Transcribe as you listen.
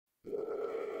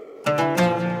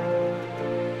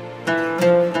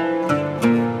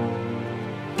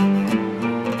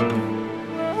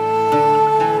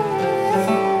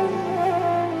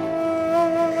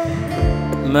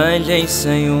ليس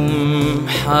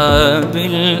يمحى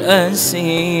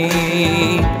بالأسير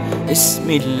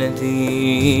اسمي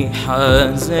الذي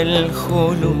حاز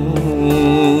الخلود.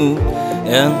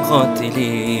 يا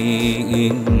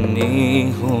قاتلي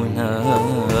إني هنا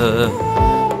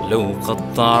لو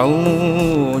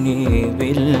قطعوني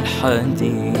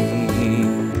بالحديد.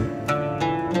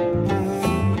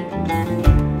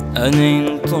 أنا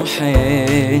إن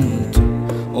طحنت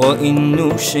وإن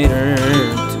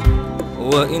نشرت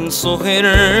وإن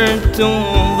صغرت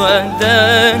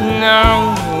غدا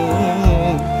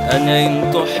نعود. أنا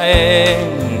إن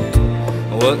طحنت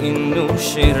وإن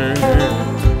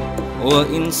نشرت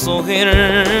وإن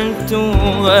صغرت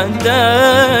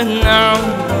غدا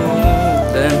نعود.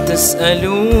 لا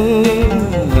تسألوا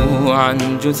عن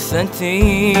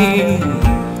جثتي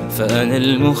فأنا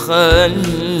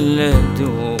المخلد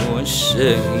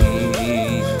والشهيد.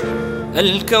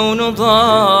 الكون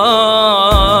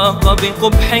ضاق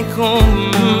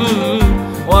بقبحكم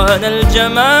وأنا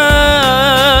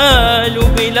الجمال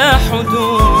بلا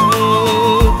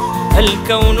حدود.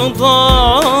 الكون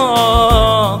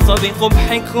ضاق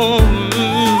بقبحكم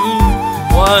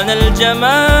وأنا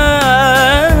الجمال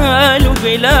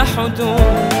بلا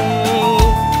حدود.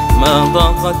 ما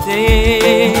ضاقت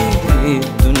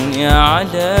الدنيا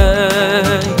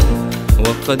علي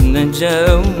وقد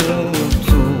نجوت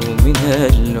من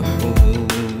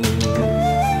اللحود.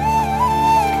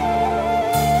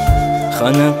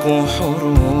 خنقوا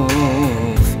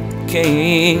حروف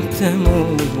كي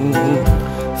تموت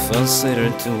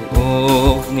فصرت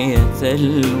أغنية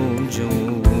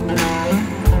الوجود.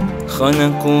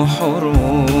 خنقوا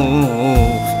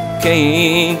حروف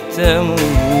كي تموت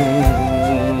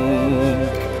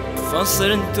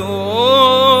فصرت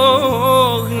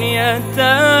أغنية